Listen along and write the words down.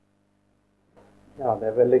Ja,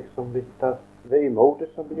 det vel liksom litt av vemodet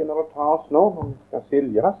som begynner å ta oss nå, når vi skal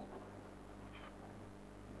skiljes.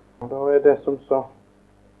 Og da det som så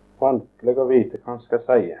vanskelig å vite hva han skal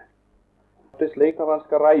si. Det er slik når han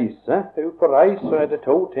skal reise, ut på reis, så det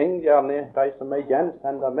to ting, gjerne de som igjen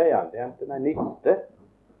sender med han. Det enten en niste,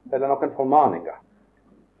 eller noen formaninger.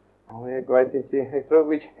 Og jeg vet ikke, jeg tror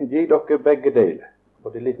vi gir dere begge deler.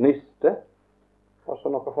 Både litt niste, og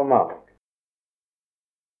så noe formaning.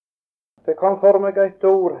 Det kom for meg et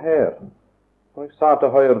ord her, og jeg satt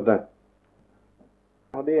og hørte.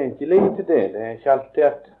 Og det ikke lite det er ikke alltid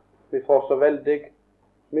at vi får så veldig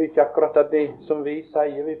mye akkurat av det som vi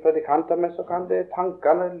sier, vi predikanter, men så kan det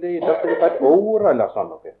tankene lede til på et ord eller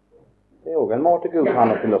sånn noe. Det også en måte Gud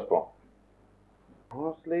kan til oss på.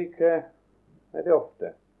 Og slik det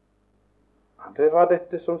ofte. Det var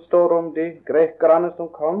dette som står om de grekerne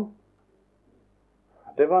som kom.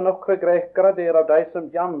 Det var noen grekere der av de som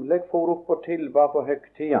jamlig for opp og tilba på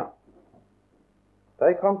høgtida.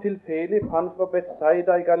 De kom til Filip, han fra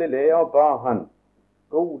Betsaida i Galilea, og ba han: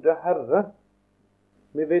 Gode Herre,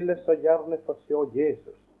 vi ville så gjerne få se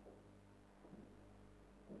Jesus.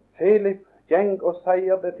 Filip gjeng og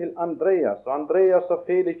sier det til Andreas, og Andreas og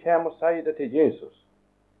Filip kommer og sier det til Jesus.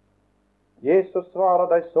 Jesus svarer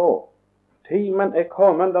de så: Timen er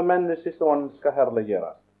kommet da menneskesonen skal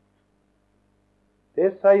herliggjøres. Det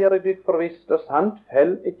sier jeg dykk forvisst og sant,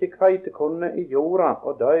 fell ikke kveitekornet i jorda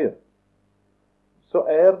og dør. Så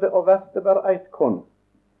det og verte bare eit korn,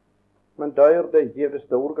 men dør det, gir det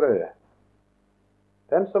stor grøde.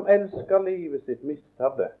 Den som elsker livet sitt,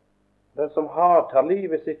 mister det. Den som hater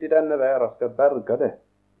livet sitt i denne verden, skal berge det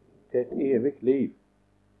til et evig liv.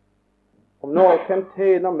 Om noen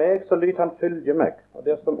tjener meg, så lyt han følge meg, og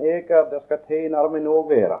der som jeg der skal tjenere min òg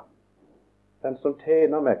være. Den som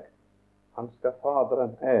tjener meg, han skal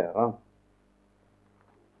Faderen ære.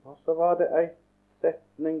 Og så var det ei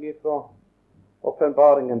setning ifra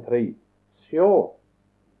Åpenbaringen 3. Sjå,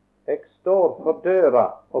 jeg står for døra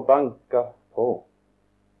og banker på.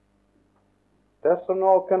 Dersom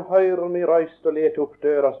noen hører min røyst og let opp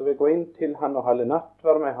døra, så vil jeg gå inn til han og holde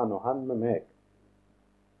nattverd med han og han med meg.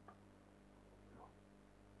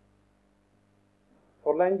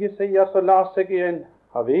 For lenge siden så las jeg i en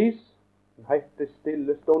avis, den heter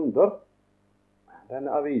Stille stunder,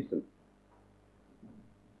 denne avisen,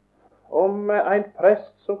 om en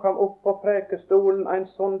prest som kom opp på prekestolen en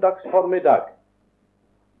søndagsformiddag.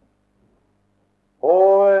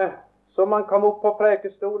 Og som han kom opp på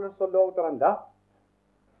prekestolen, så lå der en lapp.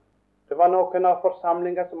 Det var noen av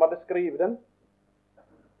forsamlinger som hadde skrevet den.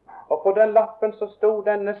 Og på den lappen så stod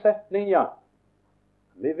denne setningen: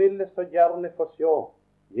 Vi ville så gjerne få se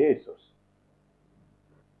Jesus.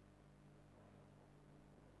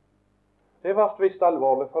 Det var visst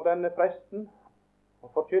alvorlig for denne presten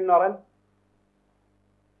og forkynneren.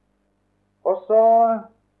 Og så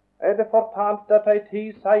det fortalt at en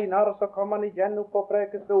tid senere så kom han igjen opp på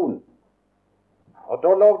prekestolen. Og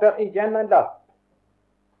da lå der igjen en lapp,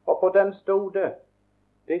 og på den stod det: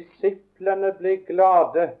 Disiplene ble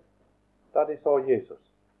glade da de så Jesus.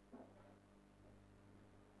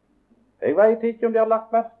 Jeg vet ikke om de har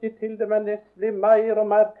lagt merke til det, men det blir mer og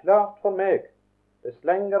mer klart for meg dess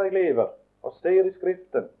lenger jeg lever og ser i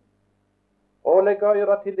Skriften og legger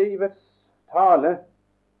øyre til livets tale.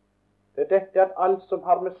 Det dette at alt som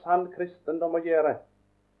har med sann kristendom å gjøre,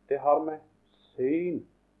 det har med syn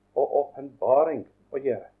og åpenbaring å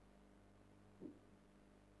gjøre.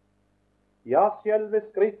 Ja, selve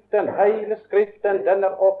Skriften, hele Skriften, den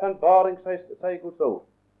åpenbaring, sier Guds ord.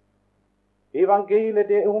 Evangeliet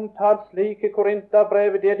det omtalt slik i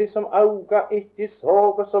Korinterbrevet, det de som auga ikke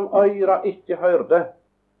så, og som øyra ikke hørte,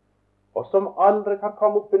 og som aldri kan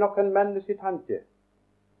komme opp i noen mennesketanke.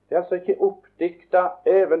 Det er altså ikke oppdikta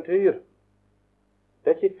eventyr. Det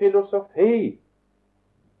er ikke filosofi,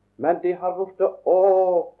 men de har blitt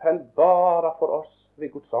åpenbara for oss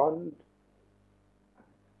ved Guds ånd.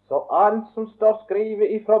 Så alt som står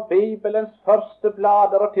skrevet ifra Bibelens første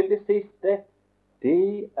blader og til de siste,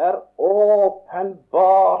 de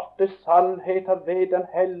åpenbarte sannheter ved Den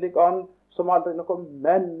hellige ånd, som aldri noe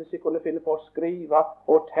menneske kunne finne på å skrive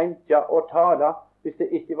og tenke og tale hvis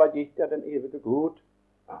det ikke var gitt av den evige Gud.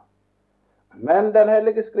 Men Den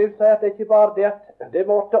hellige Skrift sier at det ikke bare det at det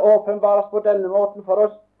måtte åpenbares på denne måten for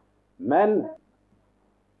oss, men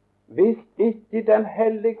hvis ikke Den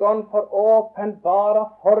hellige ånd får åpenbare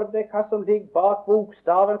for deg hva som ligger bak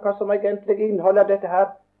bokstaven, hva som egentlig inneholder dette her,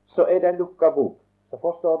 så det en lukket bok. Så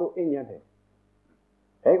forstår du ingenting.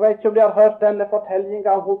 Jeg vet ikke om de har hørt denne fortellingen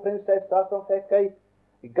om hun prinsessa som fikk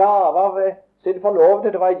ei gave av sin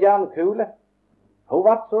forlovede. Det var ei jernkule. Hun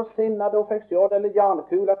var så sinna da hun fikk se denne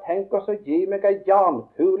jernkula. Tenk oss å gi meg ei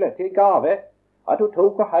jernkule til gave, at hun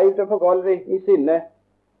tok og heiv den på gulvet i sinne.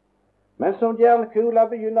 Men som jernkula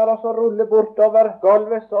begynner å rulle bortover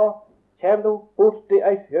gulvet, så kommer hun borti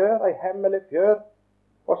ei fjør, ei hemmelig fjør,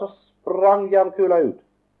 og så sprang jernkula ut,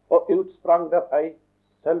 og ut sprang der ei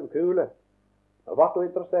sølvkule. Nå ble hun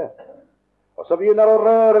interessert. Og så begynner hun å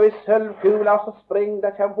røre ved sølvkula, og så springer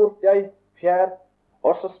det, kommer borti ei fjær,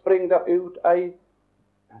 og så springer det ut ei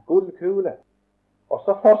gullkule. Og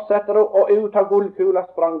så fortsetter hun, og ut av gullkula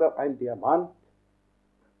sprang der en diamant.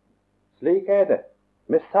 Slik er det.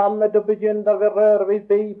 Med samme da begynner vi å røre ved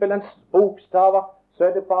Bibelens bokstaver, så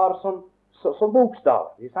er det bare som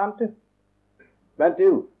bokstaver, ikke sant du? Men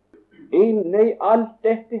du, inni alt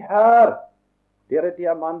dette her, der er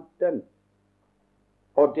diamanten,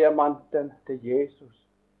 og diamanten til Jesus.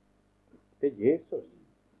 Til Jesus.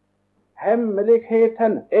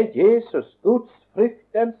 Hemmeligheten er Jesus. Guds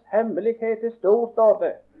fryktens hemmelighet er stor, står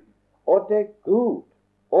det. Og det er Gud.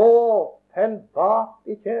 Åpenbart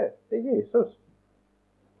ikke. Det er Jesus.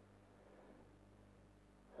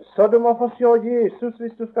 Så du må få se Jesus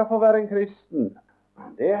hvis du skal få være en kristen.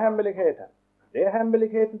 Det er hemmeligheten. Det er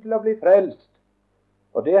hemmeligheten til å bli frelst.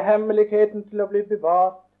 Og det er hemmeligheten til å bli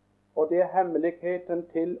bevart. Og det er hemmeligheten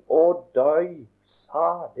til å dø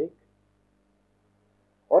salig.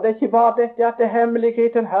 Og det er ikke bare dette at det er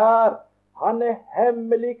hemmeligheten her. Han er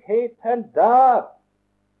hemmeligheten der.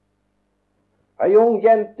 En ung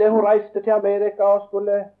jente, hun reiste til Amerika og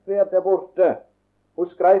skulle være der borte. Hun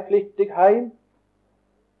skrev flittig hjem.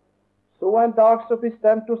 Så en dag så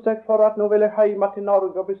bestemte hun seg for at nå ville jeg hjemme til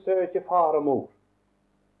Norge og besøke far og mor.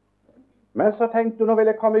 Men så tenkte hun nå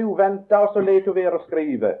ville jeg komme uventet, og så let hun være å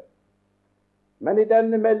skrive. Men i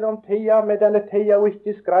denne mellomtida, med denne tida hun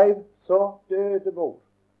ikke skrev, så døde mor.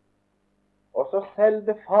 Og så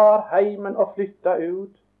selte far heimen og flytta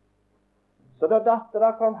ut. Så da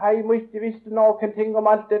dattera kom heim og ikke visste noen ting om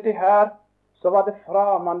alt dette her, så var det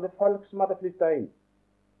fremmede folk som hadde flytta inn.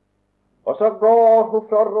 Og så går hun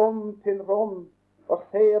fra rom til rom og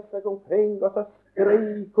ser seg omkring, og så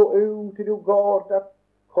skriker hun ut til hun går der.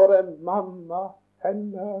 Hvor er mamma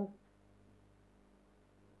henne?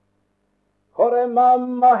 Hvor er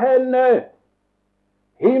mamma henne?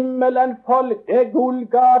 Himmelen folk, det er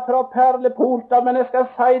gullgater og perleporter, men jeg skal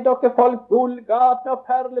si dere folk, gullgater og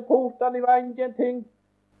perleporter, det var ingenting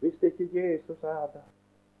hvis det ikke Jesus er der.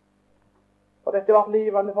 Og dette var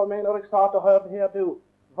livende for meg når jeg sa til hørte her, du,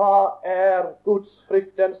 hva er Guds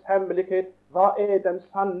fryktens hemmelighet? Hva er den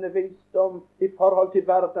sanne visdom i forhold til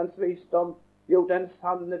verdens visdom? Jo, den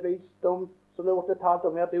sanne visdom som det ble talt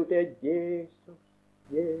om her, det er Jesus,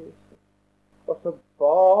 Jesus. Og så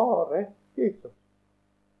bare Jesus.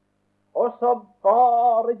 Og så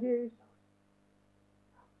bare Jesus.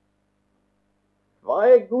 Hva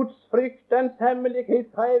er Guds fryktens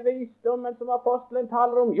hemmelighet? Hva er visdommen som apostelen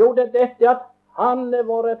taler om? Jo, det er dette at han er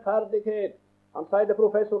vår rettferdighet. Han sier det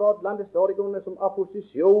professor Odland, det står i grunnen som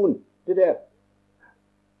apposisjon til det.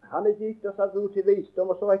 Han er gitt oss av Gud til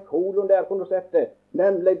visdom, og så er kolon der, kunne du sett det.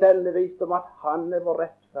 Nemlig denne visdom at han er vår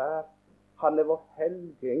rettferd. Han er vår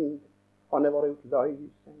helging. Han er vår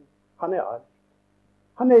utløsning. Han er alt.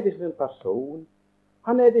 Han er det sin person.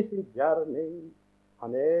 Han er det sin gjerning.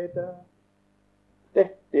 Han er det.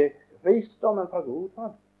 Dette er visdommen fra Gud.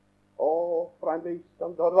 Å, fra en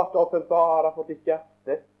visdom. Da har det vært åpenbara for ditt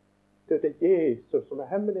hjerte. Det er Jesus som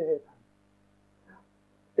er hemmeligheten.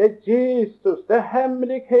 Det er Jesus. Det er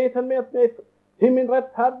hemmeligheten til min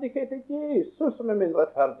rettferdighet. Det er Jesus som er min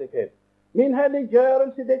rettferdighet. Min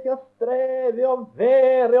helliggjørelse, det er ikke å streve og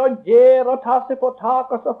være og gjøre og ta seg på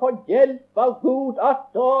tak og så få hjelp av Gud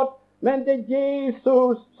attåt. Men det er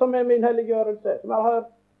Jesus som er min helliggjørelse, som jeg har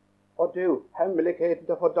hørt. Og du, hemmeligheten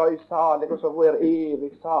til å få dø salig og så være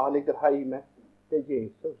evig salig der hjemme, det er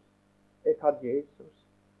Jesus. Jeg har Jesus.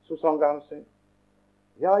 Så sangeren sin.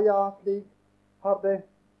 Ja, slik har det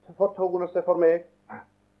fortonet seg for meg.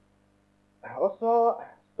 Og så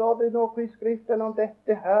står det noe i Skriften om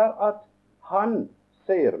dette her, at han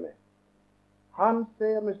ser meg. Han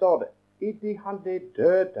ser meg, står det, i de han led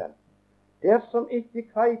døden. Der som ikke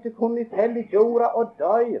kveite kunne felle jorda og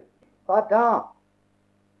døyr. Hva da?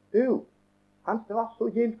 Du, han var så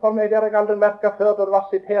gild for meg, der jeg aldri merket før, da det var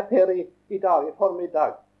sitert her i dag, i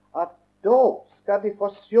formiddag, at da skal de få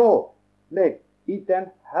se meg i den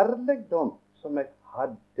herligdom som jeg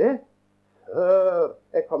hadde før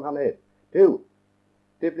jeg kom her ned. Du,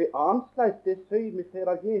 det blir annerledes det syn vi ser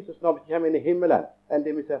av Jesus når vi kommer inn i himmelen, enn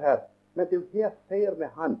det vi ser her. Men du, her ser vi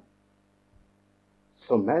han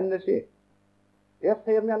som menneske. Her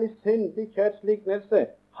ser vi han i syndig kjøttsliknelse.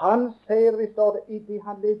 Han ser vi, står det, i de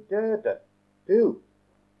han led døden.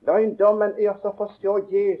 Løgndommen er så for å se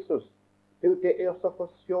Jesus. Det er så for å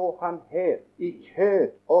se han her, i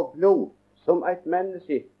kjøtt og blod, som et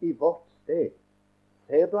menneske i vårt sted.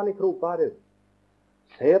 Ser du han i kropa, du?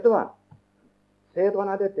 Ser du han? Ser du han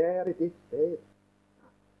er det der i ditt sted?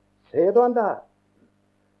 Ser du han der?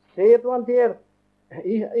 Ser du han der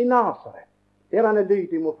i Nasaret? Der han er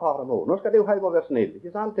lydig mot far og mor. Nå skal du hjem og være snill,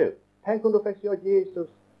 ikke sant du? Tenk om du fikk se Jesus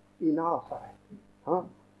i Nasaret. Ha?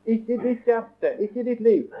 Ikke ditt hjerte, ikke ditt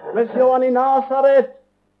liv, men se han i Nasaret.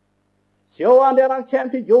 Se han der han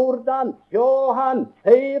kommer til Jordan. Se han.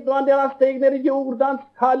 Ser du han der han steg ned i Jordans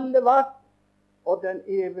kalde vann? Og den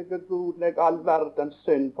evige Gud legger all verdens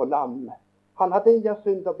synd på lammet. Han hadde ingen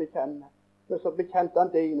synd å bekjenne, men så bekjente han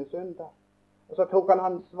dine synder. Og så tok han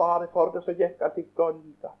ansvaret for det, så gikk han til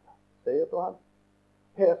Golgata. Ser du han?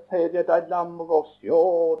 Her ser jeg deg lam og gå, sjå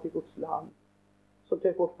til Guds lam, som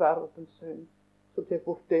tek bort verdens synd, som tek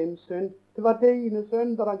bort din synd. Det var dine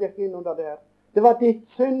synder han gikk inn under der. Det var ditt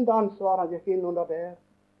syndansvar han gikk inn under der.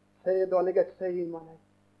 Ser du han, jeg sier meg,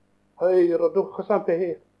 høyre og dukke som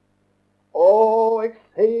ber. Å, jeg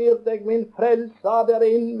ser deg, min frelser, der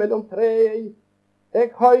inn mellom treet.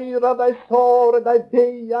 Jeg høyrer deg såre, deg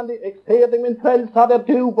biende. Jeg ser deg, min frelser, der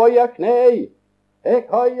du bøyer kne. Jeg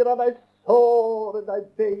høyrer deg såre, deg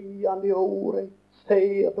biende i ordet.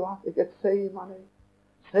 Ser du han, jeg sier meg.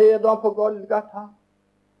 Ser du han på Golgata?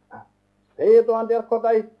 Ser du han der hvor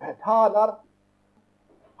de taler?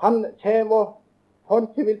 Han kommer, og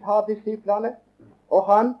folket vil ta disiplene, og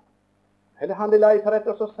han de leiter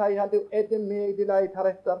etter, så sier han, er det meg de leiter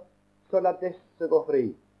etter, så la disse gå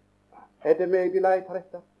fri. Er det meg de leiter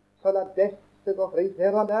etter, så la disse gå fri.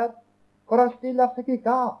 Ser han der? Hvor han stiller seg i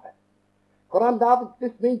gapet. Hvor han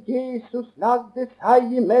lagdes med Jesus, lagde seg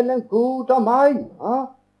mellom Gud og meg.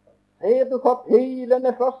 Ja? Ser du hvor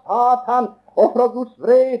pilene fra Satan og fra Guds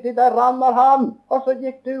vrede, der rammer ham, og så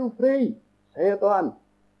gikk du fri. Ser du han?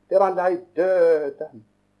 Der han lei døden,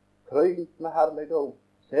 krynt med herligdom.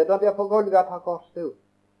 Ser du han der på Golgata kors, du?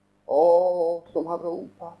 Å, som han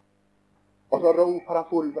roper. Og så roper han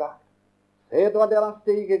fullbrakt. Ser du han der han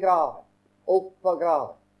stiger graven, opp av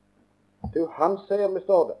graven? Du, han ser med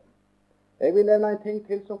står det. Jeg vil nevne en ting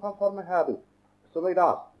til som kan forme her, du. Som jeg da.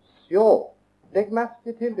 Sjå, legg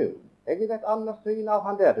merke til, du. Jeg vil et annet syn av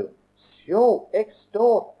han der, du. Sjå, jeg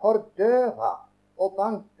står for døra og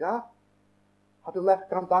banker. Har du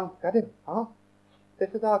merket han banker, du? Ja,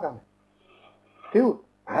 disse dagene. Du,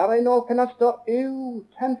 her er noen som står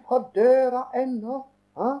utenfor døra ennå.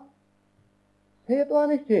 Ja? Ser du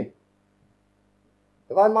han ikke?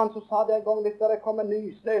 Det var en mann som sa det en gang, hvis det kommer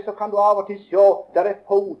nysnø, så kan du av og til se, der er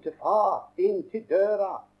fotefar inn til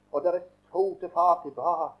døra, og der er fotefar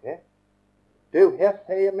tilbake. Du, her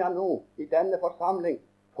ser vi han nå, i denne forsamling,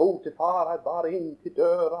 fotefar er bare inn til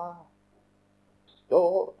døra.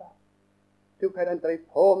 Står der. Du, hva den drev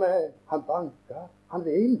på med? Han banker, han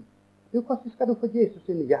vil inn. Du, hvordan skal du få Jesus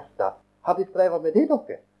inn i hjertet? Har de strevet med det,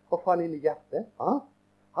 dere? Å få han inn i hjertet? Ja?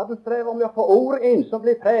 Har du strevet med å få ord inn som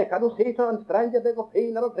blir preket? Du sitter og anstrenger deg og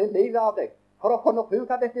piner og blir livet av deg for å få noe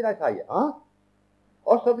ut av dette de sier. Ja?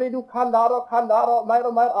 Og så blir du kaldere og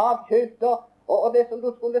mer avkjølt, og det som du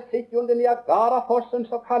skulle sitte under Niagara-fossen,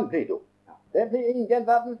 så kald blir du. Det blir ingen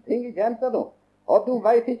verdens ting igjen til du. Og du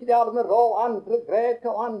vet ikke, de arme rå, andre gret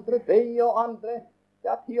og andre be og andre,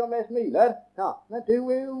 ja, til og med smiler. Ja, men du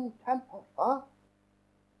er jo utenfor, hva?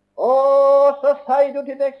 Og så sier du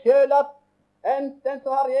til deg selv at enten så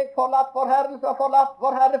har jeg forlatt for Herren, så har forlatt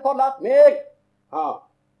for Herre forlatt meg. Ja,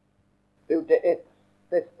 du, det er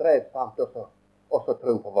strevsamt også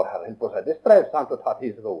tro på vår Herre. Det er strevsamt å ta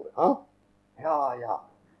til seg ordet. Ja.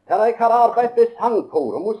 Der jeg har arbeidet med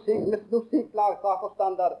sangkor og musikklag,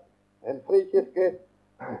 forstander, en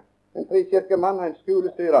frikirkemann, en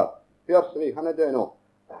skolestyrer, Bjørsvik, han er død nå.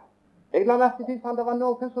 Jeg la merke til at det var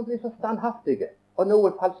noen som ble så standhaftige, og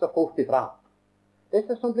noen falt så fort ifra.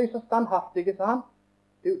 Disse som ble så standhaftige, sa han,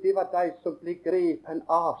 de var de som ble gripen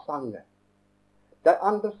av sangen. De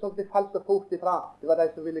andre som ble falt så fort ifra, det var de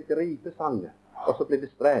som ville gripe sangen, og så ble det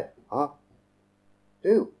strev. Ja.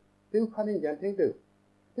 Du kan ingenting, du.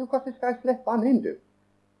 Du, hvordan skal jeg slippe han inn, du?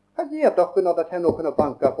 Hva gjør dere når det kommer noen og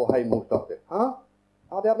banker på hjemme hos dere? Ja,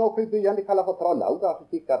 det er noe i byen de kaller for trolla, og da så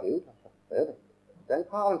kikker det ut. Ser du? Den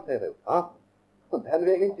karen ser ut. Ja. Den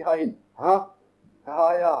vil jeg ikke ha inn. Ja.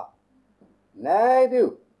 Nei, du.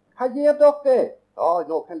 Hva gjør dere? Ja,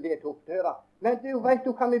 noen let opp døra. Men du, vet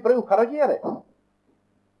du hva vi bruker å gjøre?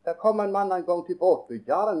 Der kom en mann en gang til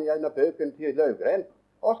båtbyggeren i en av bøkene til Løvgren,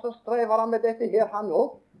 og så strever han med dette her, han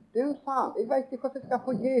også. Du, sa han, jeg vet ikke hvordan jeg skal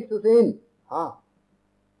få Jesus inn. Ja.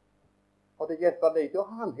 Og det hjelper litt å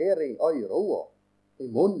ha han her i øret og i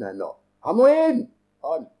munnen og Han må inn.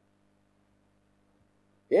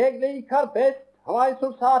 Jeg liker best. Han var en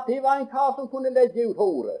som sa at det var en kar som kunne legge ut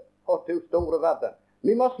horet. Og du store verden.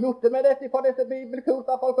 Vi må slutte med dette for disse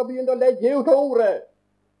bibelkurser. Folk har begynt å legge ut horet.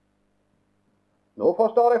 Nå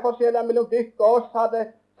forstår jeg forskjellen mellom dykk og oss,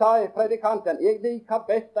 sa predikanten. Jeg liker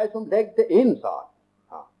best de som legger det inn, sa han.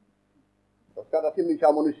 Ja. Så skal det ikke mye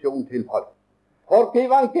ammunisjon til folk. For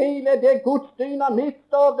evangeliet, det er Guds dynamitt,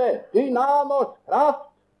 står det. Dynamos, kraft.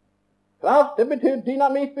 Kraft, det betyr,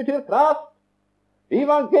 dynamitt betyr kraft.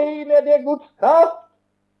 Evangeliet, det er Guds kraft.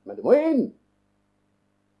 Men det må inn.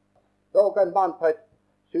 Så en mann på et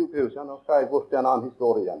sykehus, nå skal jeg bort til en annen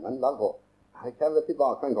historie igjen, men la gå. Jeg kommer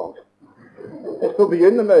tilbake en gang. Jeg skulle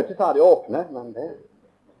begynne møtet, sa de åpne, men det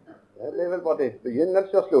ble vel bare det.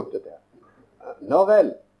 Begynnelse og sluttet der. Nå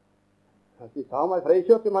vel. De sa meg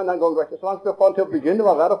frikjørte meg en gang, det var ikke så vanskelig å få han til å begynne, det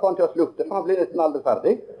var verre å få han til å slutte, for han blir nesten aldri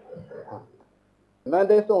ferdig. Men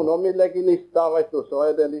det er sånn, når vi legger lista, vet du, så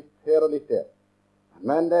er det litt her og litt der.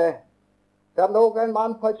 Men der lå en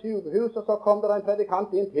mann på et sykehus, og så kom det en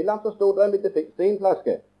predikant inn til han, så stod det en liten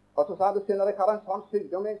medisinflaske. Og så sa han, du synder, jeg har en sånn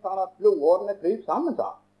sykdom, jeg sa at blodårene kryper sammen,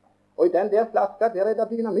 sa. Og i den der flaska, der er det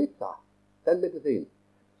dynamitt, sa den medisin.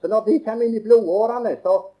 Så når de kommer inn i blodårene,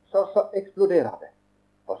 så eksploderer det.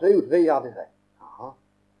 Og så utvider det seg. Aha.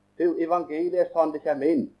 Du, evangeliet er sånn det kommer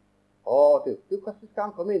inn. Å, du, hvordan skal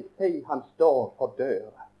han komme inn? Si, han står for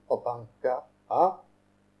døra og banker. Ja?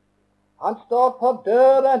 Han står for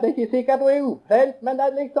døra. Det er ikke sikkert du er ufrelst, men det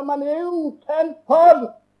er liksom man er utent for.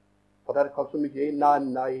 For det kom så mye inn.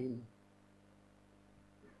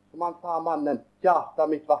 Som han sa, mannen, hjertet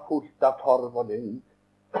mitt var fullt av torv og lyng.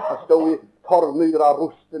 Han stod i torvmyra,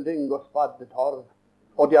 roste lyng og spadde torv.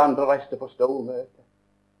 Og de andre reiste på stormøte.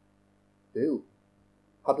 Du,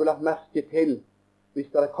 har du lagt merke til, hvis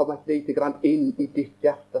det er kommet lite grann inn i ditt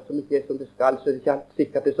hjerte som ikke er som det skal, så er det ikke alt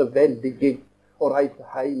sikkert det er så veldig gitt å reise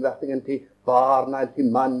hjem, hverken til barna, eller til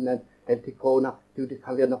mannen, eller til kona. Du, det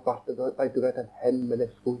kan være noe hvert, vet du, en hemmelig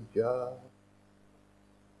skulle gjøre.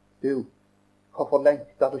 Du, hvorfor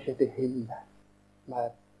lengter du ikke til himmelen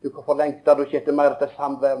mer? Du, hvorfor lengter du ikke til mer til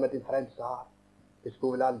samvær med din frelser? Det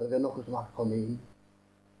skulle vel aldri være noe som har kommet inn.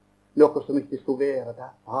 Noe som ikke skulle være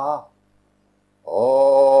der. Ja.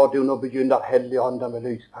 Du, nå begynner Helligånden med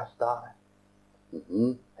lyskastere.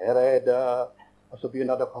 Her er det. Og så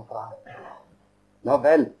begynner det å komme fram. Nå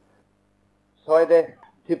vel, så er det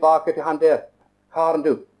tilbake til han der karen,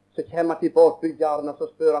 du. Så kommer han til båtbyggeren, og så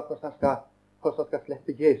spør han hvordan han skal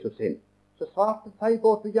slippe Jesus inn. Så svarte seg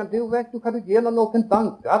båtbyggeren, du vet du hva du gjør når noen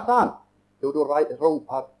banker, sa han. Du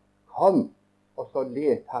roper, kom, og så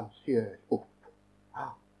let han selv opp.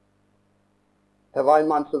 Det var en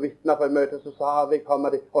mann som vittnet på et møte, så sa vi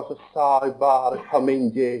kommer dit, og så sa jeg bare, kom inn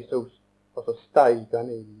Jesus, og så steig han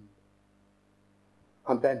inn.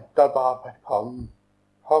 Han ventet bare på et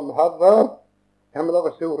kom herre, jeg må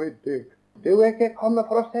være så ryddig. Du er ikke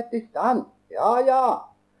kommet for å sette i stand. Ja.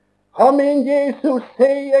 Kom inn Jesus,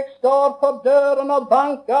 se, jeg står på døren og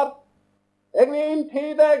banker. Jeg vil inn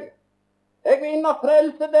til deg. Jeg vil inn og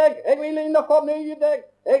frelse deg. Jeg vil inn og fornye deg.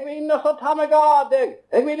 Jeg vil inn og så ta meg av deg.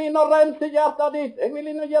 Jeg vil inn og rense hjertet ditt. Jeg vil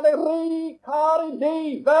inn og gjøre deg rik her i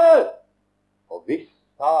livet. Og viss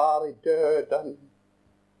her i døden.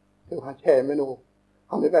 Du, han kommer nå.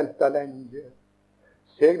 Han har ventet lenge.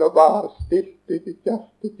 Se nå bare stilt i ditt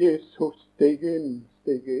hjerte, Jesus. Stig inn.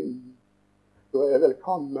 Du er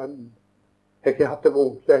velkommen. Jeg har hatt det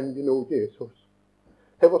vondt lenge nå, Jesus.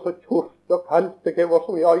 Det var så kjort og kaldt. Jeg var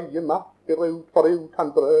så i øyemarker ut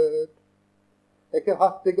han brød. Jeg har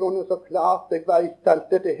hatt det i grunnen så klart. Jeg vet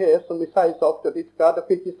alt dette her som vi sier så ofte. De skal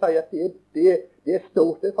dere ikke si at det er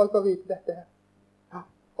stort. Det er folk å vite dette her. Ja.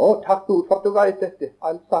 Takk Gud for at du vet dette.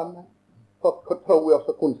 Alt sammen. For tro er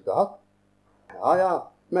også kunnskap. Ja.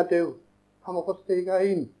 Men du, han må få stige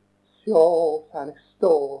inn. Så han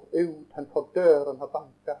står utenfor døren og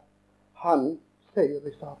banker. Han sier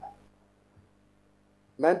vi sammen.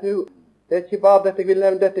 Men du, det er ikke bare dette jeg vil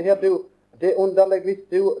nevne dette her, du. Det er underlig hvis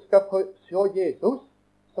du skal få se Jesus,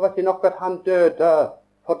 så var det ikke nok at han døde,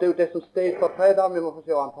 for det er jo det som stedfortreder, vi må få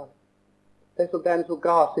se han på. Det er som den som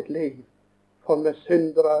ga sitt liv for med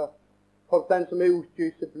syndere, for den som er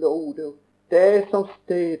utgyset blod, du. Det er som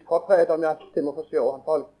stedfortreder vi alltid må få se han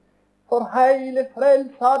på. For hele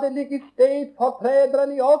frelsa, det ligger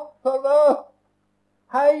stedfortrederen i offeret.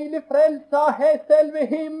 Hele frelsa har selve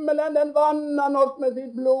himmelen, den vanner oss med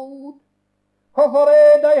sitt blod. Hvorfor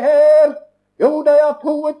er de her? Jo, de har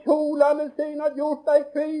toet kjolene sine og gjort de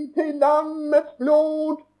hvit til lammets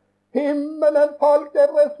blod. Himmelen, folk,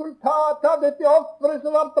 er resultatet av dette offeret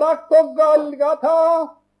som var brakt på Golgata.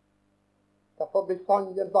 Derfor blir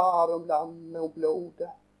sangen bare om lammet og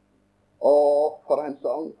blodet. Å, for en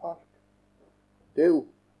sang, folk. Du,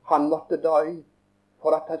 han måtte dø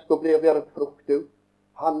for at han skulle være frukt, du.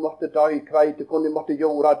 Han måtte dø, kveitekorn, måtte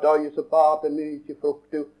jorda dø, så bar det mye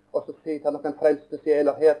frukt, du. Og så sitter han noen frelste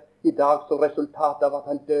sjeler her i dag som resultat av at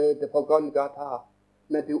han døde på Golgata.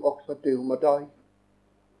 Men du, også du må dø.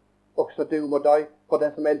 Også du må dø, for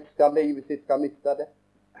den som elsker livet sitt skal miste det.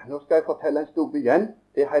 Nå skal jeg fortelle en stubbe igjen.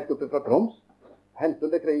 Det er helt oppe fra Troms. Hendt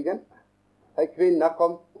under krigen. En kvinne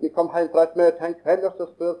vi kom hjem fra et møte en kveld, og så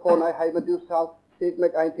spør kona i heimen, du sa, si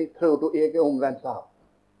meg en ting, tror du jeg er omvendt, sa?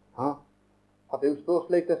 Har du spurt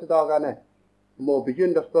slik disse dagene? Du må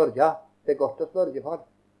begynne å spørre, ja, det er godt å spørre folk.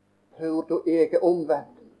 Tror du jeg er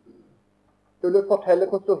omvendt? Du vil fortelle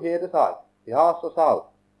hvordan du har det, sa jeg. Ja, så sa hun.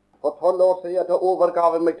 For 12 år siden, da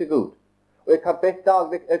overgav jeg meg til Gud. Og jeg har bedt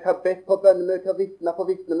daglig, jeg har bedt på bønnemøter, vitner på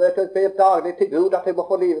vitnemøter, jeg ber daglig til Gud at jeg må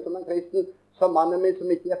få livet som en kristen, som mannen min som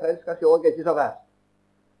ikke er frelst skal se, jeg er ikke så verst.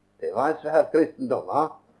 Det var en svær kristendom, ha?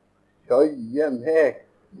 Skjøye meg.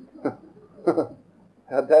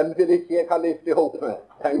 Ja, den vil ikke jeg ha livet i hop med,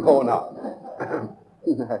 den kona.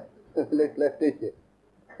 Nei, litt lett ikke.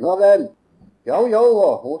 Nå vel, jo,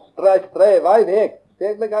 hun streva i vek.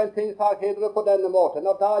 Steg meg en ting, sa Hedre, på denne måten.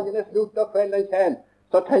 Når dagen er slutt og kvelden kjenn,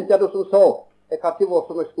 så tenker du som så, jeg kan ikke være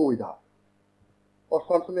som jeg skulle i dag. Og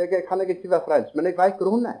sånn som jeg er, kan jeg ikke være frelst, men jeg vet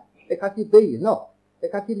grunnen. Jeg kan ikke be nok,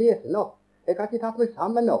 jeg kan ikke lese nok, jeg kan ikke tatt meg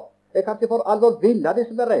sammen nok, jeg kan ikke for alvor ville det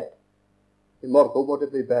som er rett. I morgen må det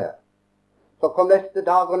bli bedre. Så kom neste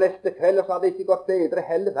dag og neste kveld, og så har det ikke gått bedre,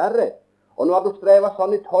 heller verre. Og nå har du strevet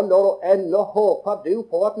sånn i 12 år, og ennå håper du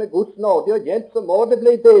på at med Guds nåde og hjelp, så må det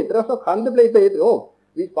bli bedre, og så kan det bli bedre også,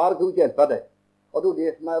 hvis bare Gud hjelper deg. Og du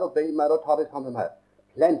leser mer og ber mer og tar det sammen her.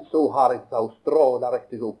 Lenso har jeg så stråler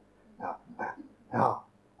riktig opp. Ja,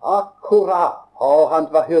 akkurat. Og han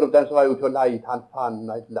var hyrden som var ute og leit. Han fann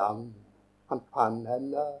et lam. Han fann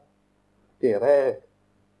henne. Dere,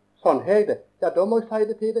 sånn er det. Ja, da må jeg si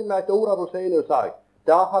det til deg med et ord av Rosenius, sa jeg.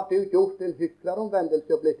 Da har du gjort en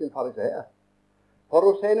hykleromvendelse og blitt en fariseer. For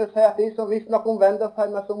Rosenius sier at de som visstnok omvender seg,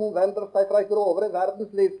 men som omvender seg fra et grovere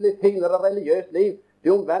verdensliv til et finere religiøst liv, de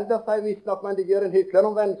omvender seg visstnok, men de gjør en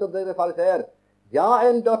hykleromvendelse og blir en fariseer. Ja,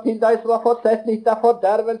 enda til de som har fått sett litt av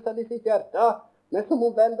fordervelsen i sitt hjerte, men som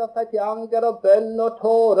omvender seg til anger og bønn og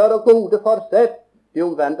tårer og gode forsett. De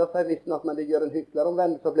omvender seg visstnok, men de gjør en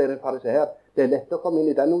hykleromvendelse og blir en fariseer. Det er lett å komme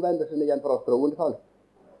inn i den omvendelsen igjen for oss troende folk.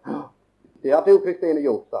 Det har du, Kristine,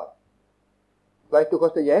 gjort, sa. Vet du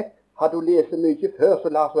hvordan det gikk? Har du lest mye før, så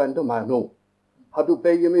las hun enda mer nå. Har du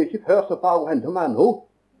bedt mye før, så ba hun enda mer nå.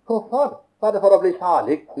 Hvorfor? Var det for å bli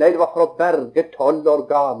salig? Nei, det var for å berge 12 år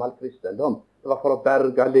gammel kristendom. Det var for å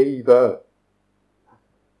berge livet.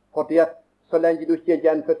 Fordi at så lenge du ikke er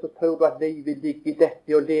gjenfødt, så tror du at livet ligger i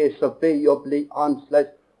dette å lese og be og bli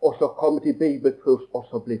annerledes, og så komme til bibelkurs og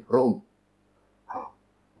så bli from.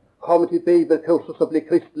 Komme til bibelkurs og så bli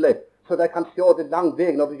kristelig, så de kan se det lang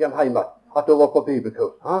vei når du kommer hjemme, at du var på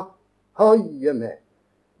bibelkurs. Høye meg.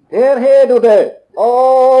 Der har du det.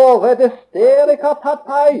 Er det der jeg har tatt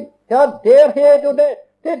feil? Ja, der har du det.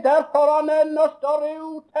 Det er derfor han ennå står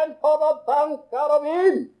utenfor og banker og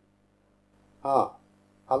vil.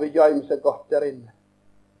 Han vil gjemme seg godt der inne.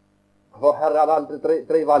 For Herre han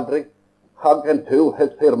driver aldri agentur,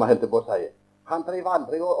 helt firma, helt på å si. Han driver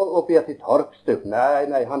aldri og ber til torgs, du.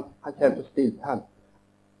 Nei, han kommer til stilt, han.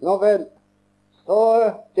 Nå vel, så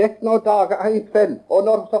gikk noen dager en kveld, og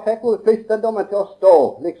når så fikk hun kristendommen til å stå,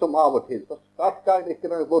 liksom av og til, så sparket jeg ikke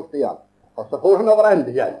noe bort igjen. Og så får hun over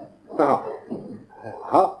ende igjen. Ja.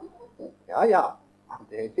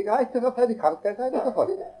 Det er ikke greit for predikanter, sier det for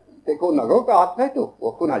folk. Det kunne gå galt, vet du,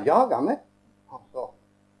 og kunne jage meg,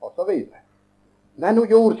 og så videre. Men hun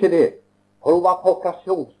gjorde ikke det, for hun var på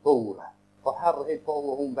operasjonsbordet, og Herre helt på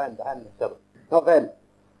å omvende henne. Nå vel,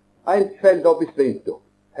 en kveld da besvimte hun,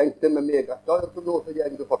 tenkte med meg at da er det noe så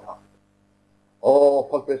gjeng du fortapt.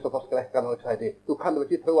 Folk ble så forskrekket når jeg sier det. Du kan jo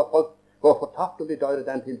ikke tro at folk går fortapt om de dør i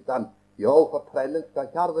den tilstand. Jo, for trellen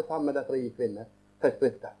skal kjarve sammen den frie kvinne, til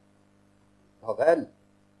skriftet. Nå vel,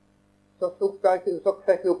 så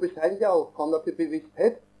fikk vi opp i senga og kom til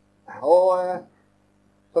bevissthet, og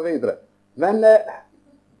så videre. Men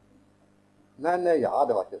ja,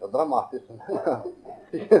 det var ikke så dramatisk som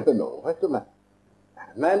det skjedde nå, vet du.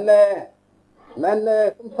 Men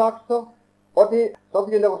som sagt så, så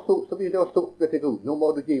begynner jeg å sukke til Gud. Nå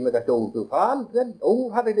må du gi meg dette ord, du. For aldri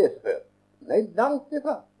ord hadde jeg lest før. Nei, langt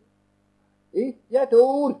ifra. Ikke et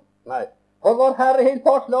ord. Nei. For vår Herre helt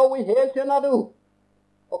på å slå i hel, skjønner du.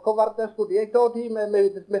 Og hva var det skulle jeg da til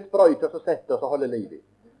med sprøyt og så sette oss og holde liv i?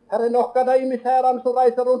 Her er nok av de misærene som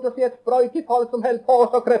reiser rundt og sier sprøyt i folk som holder på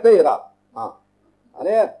oss og kreperer. Han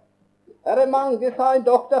er. Er det mange, sa en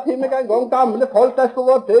doktor til meg en gang, gamle folk, de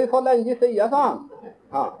skulle vært død for lenge siden, sa han.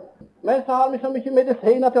 Ja. Men så har vi så mye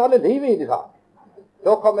medisiner til å holde liv i det, sa han.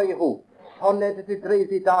 Da kom jeg ihop. Sånn er det til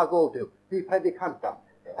driv i dag òg, du, de predikanter.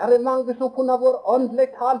 Er det mange som kunne vært åndelig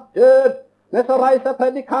talt død, men så reiser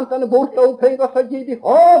predikantene bort og omkring, og så gir de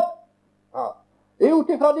håp. Ja. Ut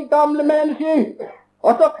ifra de gamle mennesker.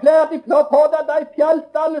 Og så klær de på deg de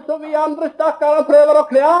pjaltene som vi andre stakkere prøver å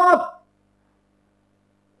kle av.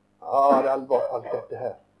 Det er alvor alt dette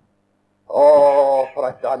her. For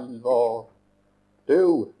et alvor.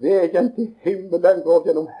 Du, veien til himmelen går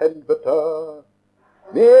gjennom helvete.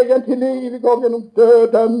 Veien til livet går gjennom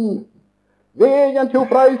døden. Veien til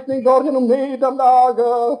oppreisning går gjennom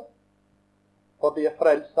nederlaget. Fordi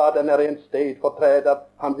frelsa, den er en stedfortreder.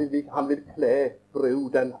 Han vil kle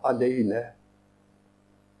bruden alene.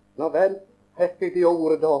 Nå vel, fikk jeg de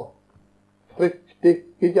ordet da. Frykt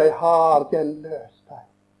ikke, jeg har gjenløst deg.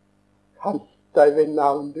 Kall deg ved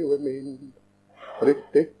navn, du er min.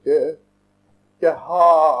 Frykt ikke, jeg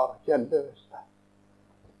har gjenløst deg.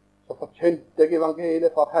 Så forkynte jeg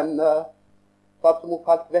evangeliet for henne, for som hun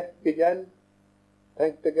falt vekk igjen.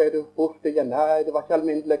 Tenkte jeg, er du borte igjen? Nei, det var ikke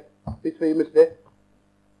alminnelig besvimelse.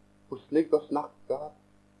 Hun slik og snakker,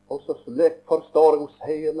 og så slik forstår jeg, hun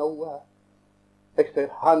sier noe. Jeg ser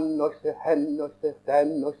han, og jeg ser henne, og jeg ser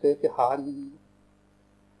den, og jeg ser ikke han.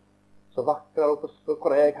 Så vakret hun på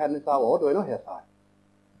hvor jeg henne sa, du er nå her, sa han.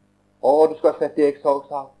 Du skal ha sett det jeg så,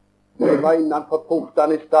 sa han. Jeg var innenfor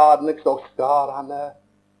portene i staden, jeg så skarene.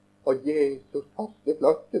 Og Jesus første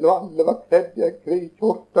flokken, og alle var kledd i en hvit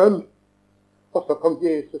kjortel. Og så kom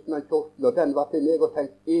Jesus med en kjortel, og den var til meg, og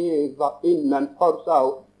tenkte, jeg var innenfor, sa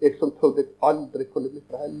hun. Jeg som trodde jeg aldri kunne bli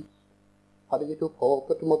frelst. Hadde gitt opp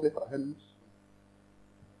håpet om å bli frelst.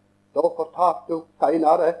 Da fortalte hun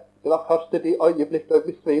senere, det var første de øyeblikk da jeg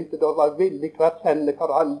besvimte, da var jeg villig til å erkjenne hva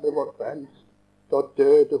aldri var frelst. Da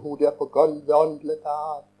døde hun der på gulvet åndelig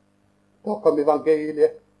talt. Da kom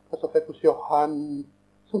evangeliet, og så fikk hun se han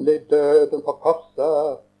som led døden på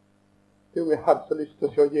korset. Du, vi hadde så lyst til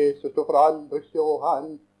å se Jesus, du får aldri se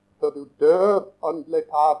han, før du dør åndelig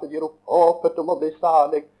talt, og gir opp håpet om å bli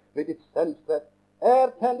salig ved ditt selvsvett.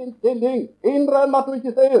 Erkjenn din stilling, innrøm at du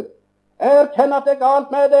ikke ser. Erkjenn at det er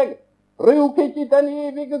galt med deg. Bruk ikke den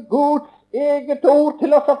evige Guds eget ord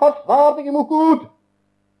til å forsvare deg imot Gud.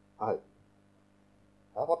 Nei.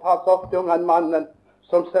 Jeg har fortalt så ofte om den mannen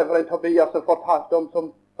som Severin Tobiasen fortalte om,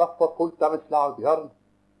 som var forfulgt av en slagbjørn.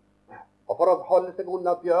 Og for å holde seg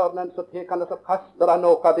unna bjørnen, så tek han og så kaster han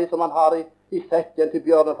noe av det som han har i sekken til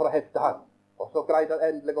bjørnen for å hefte han. Og så greide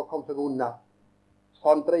han endelig å komme seg unna.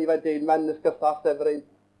 Sånn driver en del mennesker, sa Severin.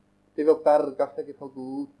 De vil berge seg for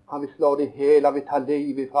Gud. Han vil slå det hele, han vil ta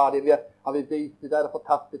livet fra dem. Han vil vise der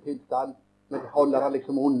fortapte tilstand, men det holder han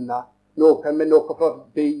liksom unna. Noe med noe fra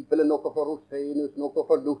Bibelen, noe fra Rosenus, noe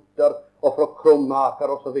fra Luther, og fra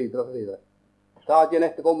Krummaker, og så videre, og så videre. Dagen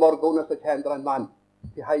etterpå morgenen så kjente en mann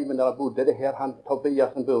til heimen der han bodde. Det her han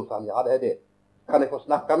Tobiasen bor, sa han. Ja, det er det. Kan jeg få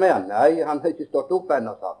snakke med han? Nei, han har ikke stått opp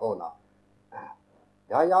ennå, sa kona.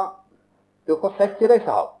 Ja, du får sette deg,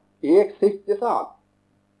 sa han. Jeg sitter, sa han.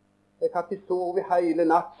 Jeg kan ikke sove hele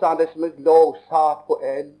natt, sa han, det som jeg lå satt på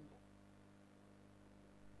eld.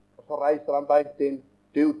 Og så reiser han beint inn.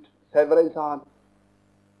 Du, Severin, sa han,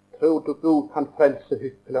 tror du Gud kan frelse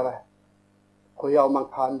hyklere? Og ja, man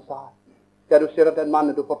kan, sa han. Ja, du ser at den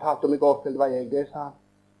mannen du fortalte om i går til, det var jeg det, sa han.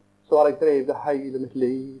 Så har jeg drevet hele mitt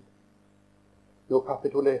liv. Nå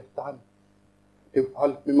kapitulerte han. Du,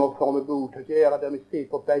 folk, vi må få med Gud til å gjøre det vi sitter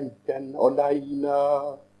på benken, alene.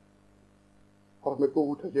 For med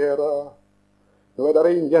Gud til å gjøre. Nå er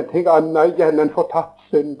det ingenting annet igjen enn fortapt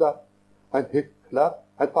synder. En hykler,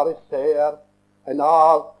 en fariseer, en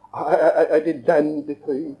elendig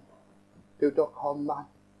fryd. Du, da kom han.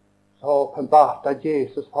 Så åpenbarte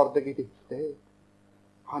Jesus for deg i ditt sted.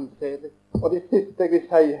 Han ser det. Og det siste jeg vil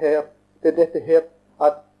si her, det er dette her,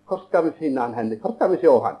 at hvor skal vi finne han henne? Hvor skal vi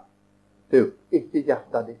se han? Du, ikke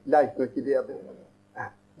hjertet ditt. Leit nå ikke der.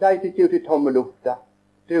 Leit ikke ut i tomme lufta.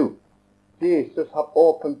 Du, Jesus har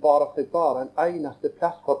åpenbart seg bare en eneste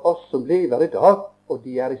plass for oss som lever i dag, og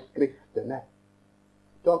de er i Skriftene.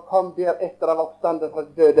 Da han kom der etter av oppstanden fra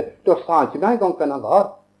de døde, da sa han ikke med en gang hvem han var,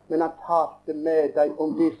 men han talte med deg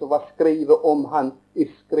om de som var skrevet om han i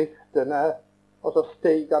Skriftene, og så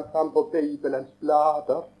steg han fram på Bibelens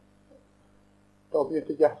blader. Da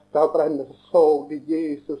begynte hjertet å brenne, så så de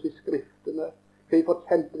Jesus i Skriftene. Hvorfor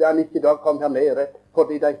kjente de han ikke da han kom her nede,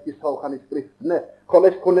 fordi de ikke så han i Skriftene?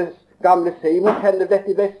 Hvordan kunne gamle Simon kjenne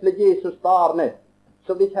dette vesle Jesus-barnet,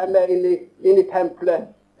 som de kommer inn i tempelet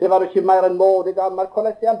Det var jo ikke mer enn måte gammel.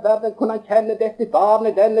 Hvordan i all verden kunne han kjenne dette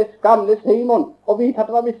barnet, denne gamle Simon, og vite at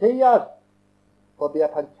det var Messias? Fordi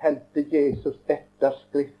at han kjente Jesus etter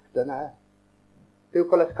Skriftene. Du,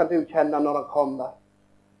 hvordan kan du kjenne når han kommer?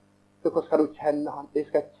 Du, hvordan skal du kjenne han? Jeg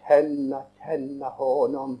skal kjenne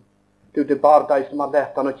honom. Du, det er bare de som har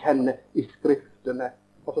lært han å kjenne i Skriftene.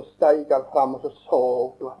 Og så steg han fram, og så så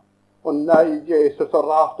du han. Og nei, Jesus, så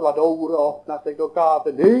rart det var at ordet åpnet seg, og gav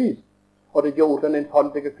det lys. Og det gjorde den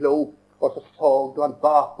enfoldige klok. Og så du han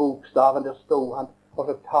bak bokstaven, der stod han. Og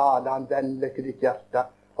så talte han vennlig til ditt hjerte.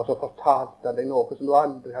 Og så fortalte han deg noe som du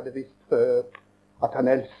aldri hadde visst før. At han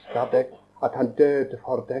elsker deg, at han døde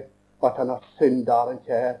for deg, og at han har synderen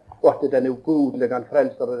kjær. Og at den ugudelige han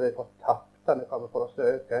frelser, og det er fortapt han er kommet for å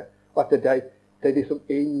søke. Og at det er de som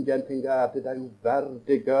ingenting er, det er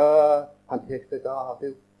uverdige. Han tek deg av,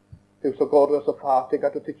 du. Du, så går du så fattig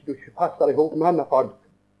at du ikke passer i hop med andre folk.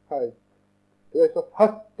 Hei. Du er så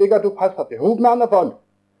fattig at du passer i hop med andre folk.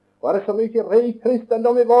 Og er det så mye rik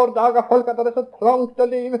kristendom i vår dag av folk at det er så trangt å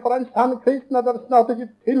leve for en sann kristen at det er snart ikke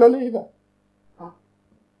til å leve.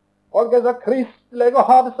 Folk er så kristelige og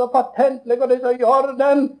har det så patentlige, og det er så i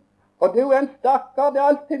orden. Og du er en stakkar, det er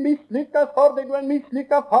alltid mislykket for deg. Du er en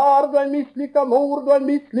mislykket far, du er en mislykket mor, du er en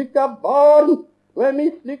mislykket barn. Du er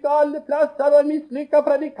mislykket alle plasser, du er en mislykket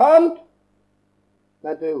predikant.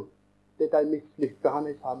 Men du, det er de mislykket han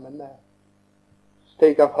er sammen med.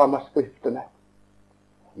 Steg han fram av Skriftene.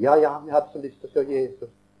 Ja, vi hadde så lyst til å se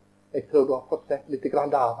Jesus. Jeg tror du har fortsett litt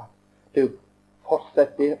grann av han. Du,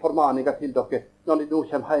 fortsett det formaninger til dere. Når du nå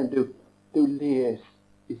kommer hjem, du les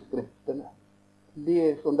i Skriftene.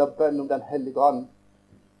 Les under bønn om den hellige ånd.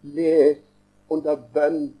 Les under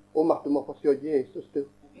bønn om at du må få se Jesus, du.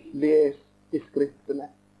 Les i Skriftene.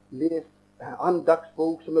 Les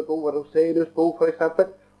andagsbok som er god, Rosenius bok for eksempel.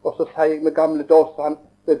 Og så sier jeg med gamle dåsene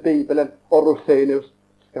med Bibelen og Rosenius,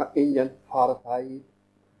 skal ingen fare feil.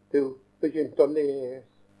 Du begynte å les.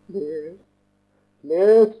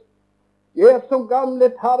 Jeg som gamle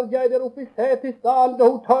Tarjei der oppe i Setesdalen, da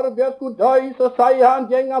hun Torbjørn skulle dø, så sier han,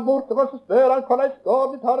 gjenger bort, og så spør han, hvordan går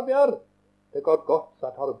det, Torbjørn? Det går godt, sa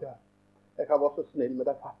Torbjørn. Jeg har vært så snill med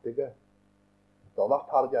de fattige. Da var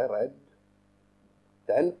Tarjei redd.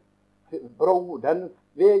 Den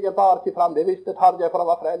veien bar ikke fram, det visste Tarjei, for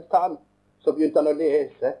han var frelst han. Så begynte han å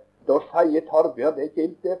lese. Da sier Torbjørn, det er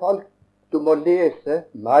gilt det, folk. Du må lese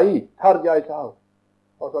meg, Tarjei, sa han.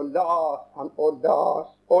 Og så las han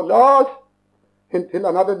og las, inntil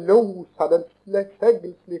han hadde loset den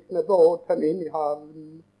seglslitne båten inn i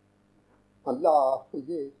havnen. Han las om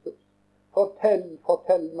Jesus.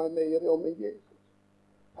 Fortell meg mer om Jesus.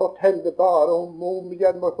 Fortell det bare om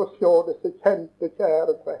igjen, må få se disse kjente,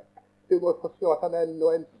 kjære trekk. Du må få se at han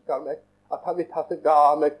ennå elsker meg, at han vil ta seg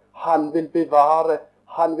av meg, han vil bevare,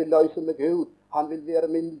 han vil løse meg ut, han vil være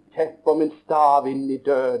min kjepp og min stav inn i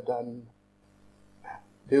døden.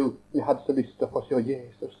 Du, vi hadde så lyst til å få se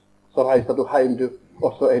Jesus. Så reiser du hjem, du,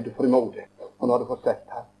 og så er du frimodig. Og nå har du fått sett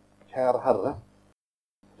her. Kjære Herre,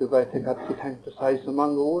 du vet, jeg hadde ikke tenkt å si så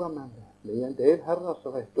mange ord, men vi er en del, Herre,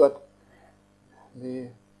 så vet du at vi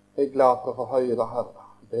er glad for å få høre, Herre.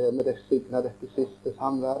 Det er med det signe dette siste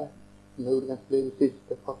samværet. Muligens blir det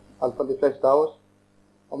siste for alt for de fleste av oss.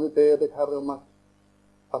 Og vi ber deg, Herre, om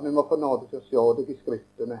at vi må få nåde til å se deg i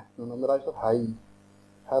Skriftene når vi reiser hjem.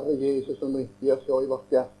 Herre Jesus, om vi ikke gjør så i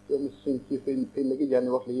vårt hjerte, og vi synes ikke finner igjen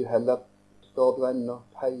i vårt liv heller, står du ennå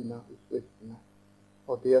tegnet i Skriftene.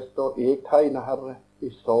 Og der står jeg tegnet, Herre, i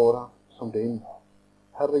såra som din.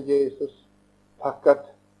 Herre Jesus, takk at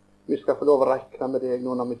vi skal få lov å rekne med deg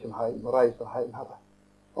nå når vi kommer hjem og reiser hjem, Herre.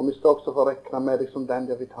 Og vi skal også få rekne med deg som den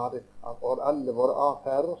der vi tar deg av alle våre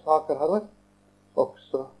affærer og saker, Herre.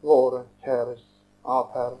 Også våre kjæres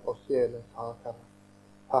affærer og sjeles saker, Herre.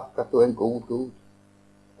 Takk at du er en god Gud.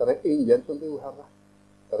 Det er ingen som du, Herre.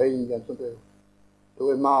 Det er ingen som du. Du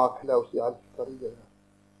er makeløs i alt hva du gjør.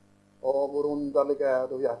 Å, hvor underlig er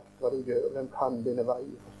du i alt hva du gjør. Hvem kan dine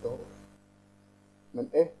veier forstå? Men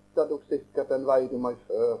etter du sikkert den vei du meg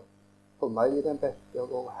før, for meg er den beste å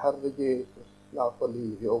gå. Herre Jesus, la for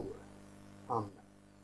liv i ordet. Amen.